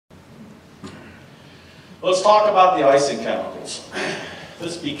Let's talk about the icing chemicals.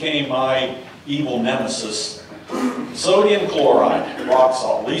 This became my evil nemesis. Sodium chloride, rock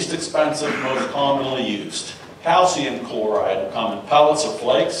salt, least expensive, most commonly used. Calcium chloride will come in pellets or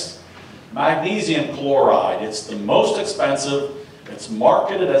flakes. Magnesium chloride, it's the most expensive. It's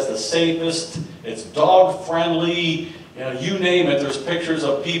marketed as the safest. It's dog friendly. You name it. There's pictures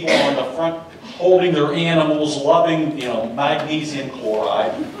of people on the front holding their animals, loving, magnesium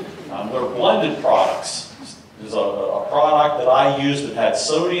chloride. They're blended products. There's a product that I used that had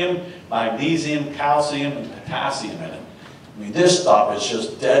sodium, magnesium, calcium, and potassium in it. I mean, this stuff is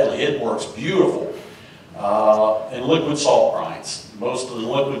just deadly. It works beautiful. And liquid salt brines. Most of the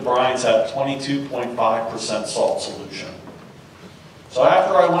liquid brines have 22.5% salt solution. So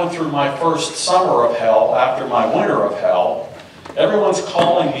after I went through my first summer of hell, after my winter of hell, everyone's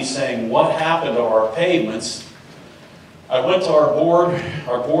calling me saying, what happened to our pavements? I went to our board.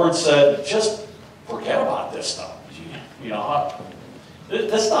 Our board said, just forget about this stuff.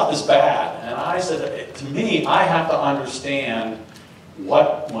 This stuff is bad. And I said, to me, I have to understand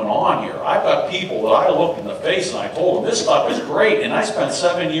what went on here. I've got people that I looked in the face and I told them, this stuff is great. And I spent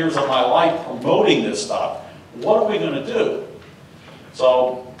 7 years of my life promoting this stuff. What are we going to do?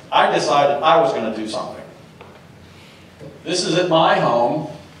 So I decided I was going to do something. This is at my home.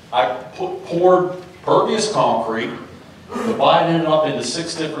 I poured pervious concrete, divided it up into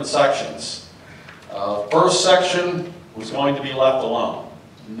 6 different sections. First section was going to be left alone.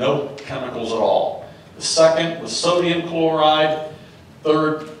 No chemicals at all. The second was sodium chloride.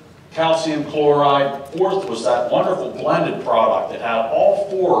 Third, calcium chloride. Fourth was that wonderful blended product that had all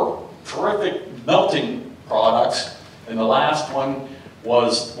 4 terrific melting products. And the last one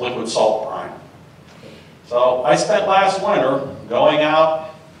was liquid salt brine. So I spent last winter going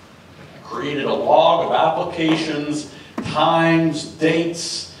out, created a log of applications, times,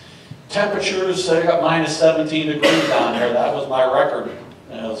 dates, temperatures. I got minus 17 degrees down there. That was my record.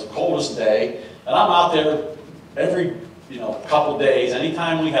 It was the coldest day. And I'm out there every couple days.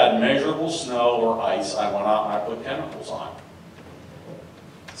 Anytime we had measurable snow or ice, I went out and I put chemicals on.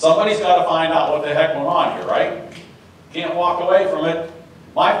 Somebody's got to find out what the heck went on here, right? Can't walk away from it.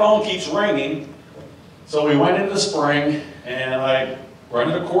 My phone keeps ringing. So we went into the spring and I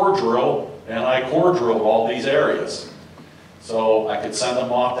rented a core drill and I core drilled all these areas so I could send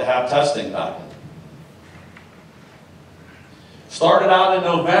them off to have testing done. Started out in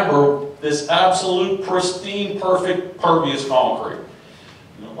November, this absolute pristine, perfect pervious concrete.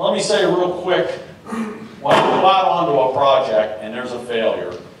 Let me say real quick, when you go out onto a project and there's a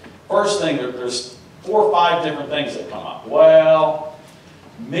failure, first thing, there's 4 or 5 different things that come up. Well,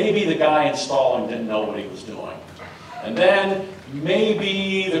 maybe the guy installing didn't know what he was doing. And then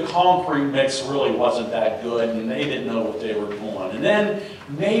maybe the concrete mix really wasn't that good and they didn't know what they were doing. And then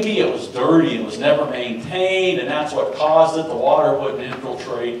maybe it was dirty and was never maintained and that's what caused it. The water wouldn't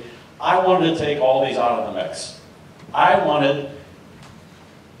infiltrate. I wanted to take all these out of the mix. I wanted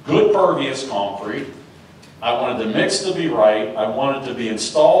good pervious concrete. I wanted the mix to be right. I wanted to be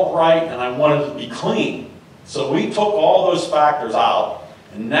installed right, and I wanted it to be clean. So we took all those factors out,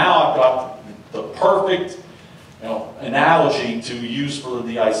 and now I've got the perfect analogy to use for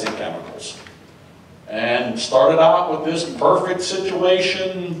the icing chemicals. And started out with this perfect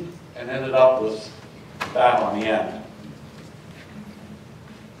situation and ended up with that on the end.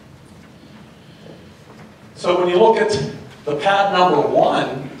 So when you look at the pad number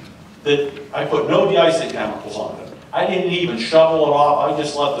 1, that I put no de-icing chemicals on it. I didn't even shovel it off. I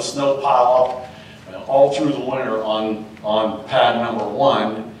just let the snow pile up all through the winter on pad number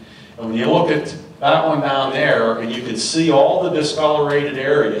 1. And when you look at that one down there, and you can see all the discolorated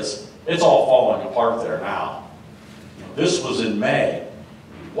areas, it's all falling apart there now. This was in May.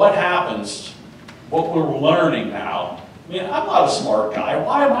 What happens, what we're learning now, I mean, I'm not a smart guy.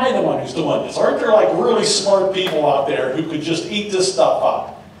 Why am I the one who's doing this? Aren't there like really smart people out there who could just eat this stuff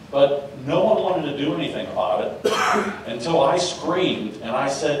up? But no one wanted to do anything about it until I screamed and I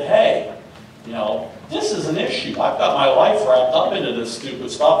said, hey, this is an issue. I've got my life wrapped up into this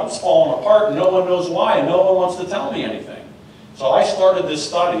stupid stuff. It's falling apart and no one knows why and no one wants to tell me anything. So I started this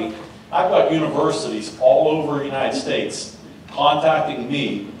study. I've got universities all over the United States contacting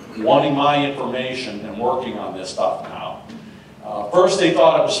me, wanting my information and working on this stuff now. First they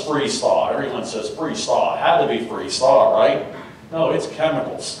thought it was freeze thaw. Everyone says freeze thaw. It had to be freeze thaw, right? No, it's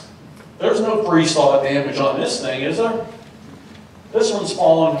chemicals. There's no freeze thaw damage on this thing, is there? This one's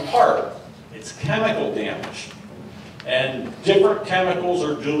falling apart. It's chemical damage. And different chemicals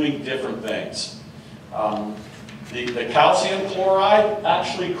are doing different things. The calcium chloride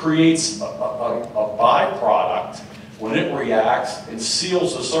actually creates a byproduct when it reacts and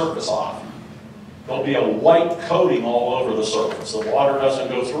seals the surface off. there'll be a white coating all over the surface. The water doesn't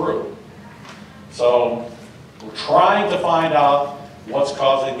go through. So we're trying to find out what's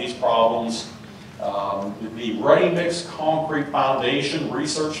causing these problems. The Ready Mix Concrete Foundation,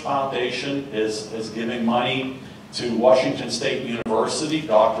 Research Foundation, is giving money to Washington State University.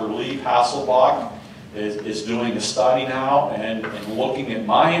 Dr. Lee Hasselbach is doing a study now and looking at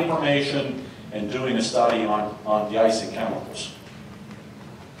my information and doing a study on de-icing chemicals.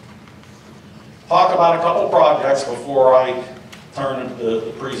 Talk about a couple projects before I turn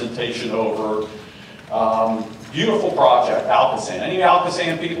the presentation over. Beautiful project, Alkazan. Any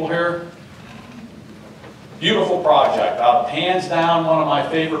Alkazan people here? Beautiful project. Hands down, one of my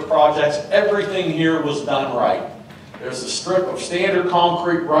favorite projects. Everything here was done right. There's a strip of standard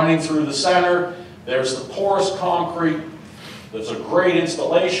concrete running through the center. There's the porous concrete. There's a great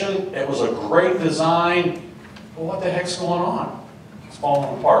installation. It was a great design. But what the heck's going on? It's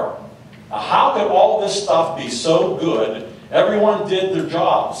falling apart. Now, how could all this stuff be so good? Everyone did their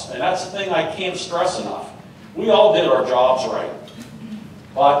jobs. And that's the thing I can't stress enough. We all did our jobs right.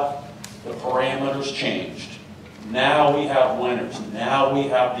 But the parameters changed. Now we have winners. Now we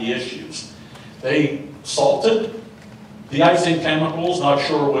have the issues. They salted de-icing chemicals, not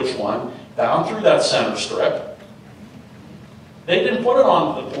sure which one, down through that center strip. They didn't put it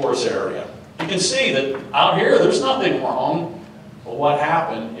on the porous area. You can see that out here there's nothing wrong. But what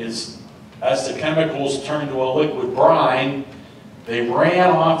happened is, as the chemicals turned to a liquid brine, they ran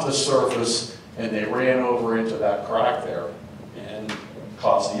off the surface and they ran over into that crack there and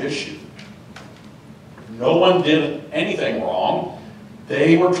caused the issue. No one did anything wrong.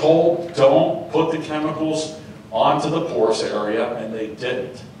 They were told, don't put the chemicals onto the porous area, and they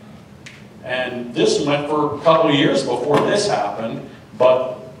didn't. And this went for a couple of years before this happened,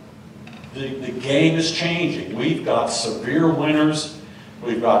 but the game is changing. We've got severe winters,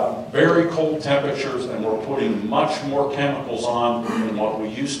 we've got very cold temperatures, and we're putting much more chemicals on than what we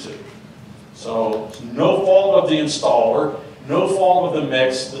used to. So it's no fault of the installer, no fault of the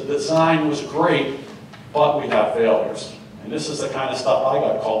mix. The design was great, but we have failures. And this is the kind of stuff I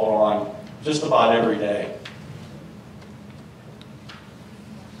got called on just about every day.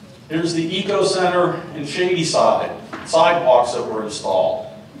 Here's the Eco Center in Shadyside, sidewalks that were installed.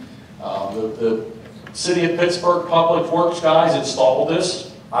 The City of Pittsburgh Public Works guys installed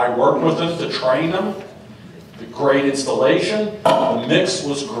this. I worked with them to train them. The great installation. The mix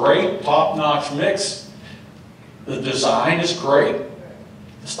was great, top-notch mix. The design is great.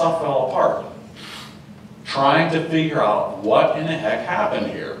 The stuff fell apart. Trying to figure out what in the heck happened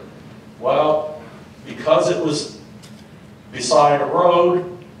here. Well, because it was beside a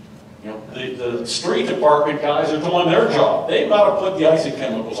road, you know, the street department guys are doing their job. They've got to put the icing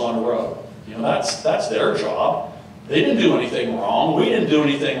chemicals on the road. You know, that's their job. They didn't do anything wrong. We didn't do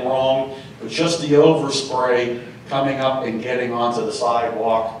anything wrong, but just the overspray coming up and getting onto the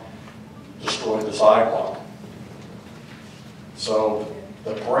sidewalk destroyed the sidewalk. So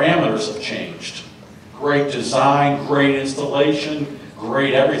the parameters have changed. Great design, great installation,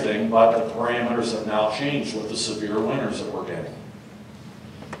 great everything, but the parameters have now changed with the severe winters that we're getting.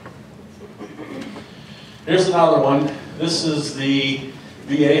 Here's another one. This is the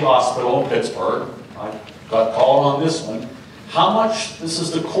VA hospital in Pittsburgh. I got called on this one. How much, this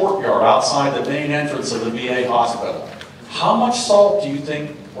is the courtyard outside the main entrance of the VA hospital. How much salt do you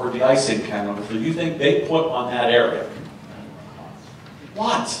think, or de-icing chemicals, do you think they put on that area?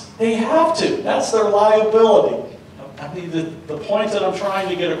 What? They have to. That's their liability. I mean, the point that I'm trying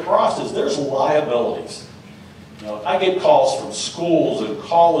to get across is there's liabilities. You know, I get calls from schools and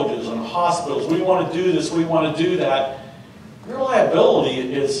colleges and hospitals. We want to do this, we want to do that. Your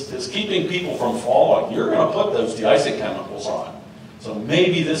liability is keeping people from falling. You're going to put those de-icing chemicals on. So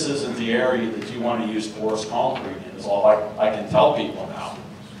maybe this isn't the area that you want to use porous concrete in, is all I can tell people now.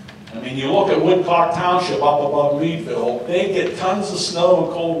 I mean, you look at Woodcock Township up above Meadville, they get tons of snow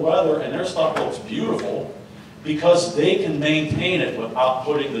and cold weather, and their stuff looks beautiful because they can maintain it without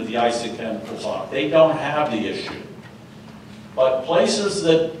putting the de-icing chemicals on. They don't have the issue. But places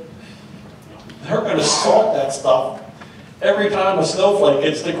that, they're going to salt that stuff every time a snowflake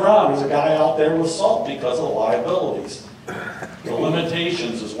hits the ground. There's a guy out there with salt because of the liabilities. The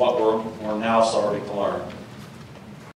limitations is what we're now starting to learn.